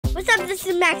What's up? This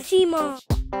is Maximo.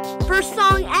 First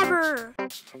song ever.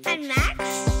 I'm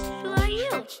Max. Who are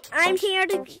you? I'm here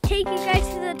to take you guys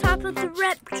to the top of the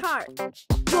rep chart.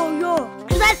 Yo.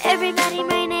 What's up, everybody?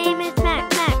 My name is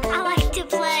Max. I like to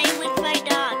play with my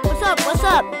dog. What's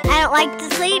up? I don't like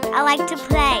to sleep. I like to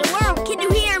play. Wow, can you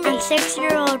hear me? I'm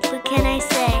 6-year-old. What can I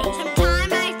say?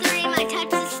 Sometimes I dream I touch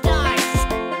the stars.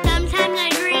 Sometimes I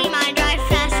dream I drive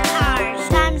fast cars.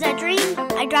 Sometimes I dream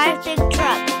I drive big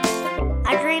trucks.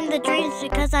 I dream the dreams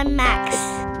because I'm Max.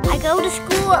 I go to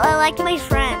school. I like my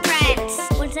friends.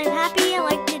 Once I'm happy, I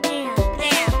like to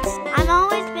dance. I'm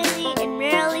always busy and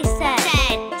rarely sad.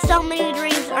 So many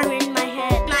dreams are in my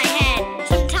head.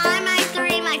 Sometimes I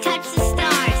dream I touch the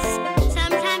stars.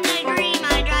 Sometimes I dream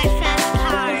I drive fast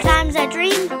cars. Sometimes I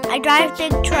dream I drive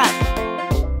big trucks.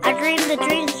 I dream the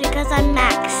dreams because I'm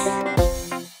Max.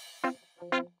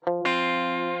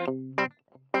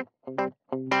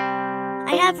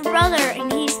 I have a brother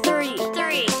and he's 3.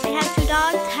 I have 2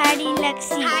 dogs, Heidi and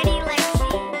Lexi.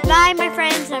 Bye, my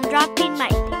friends. I'm dropping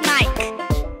Mike.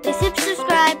 Please hit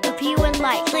subscribe if you would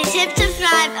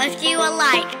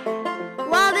like.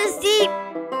 Love is deep.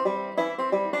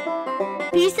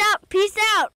 Peace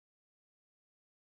out.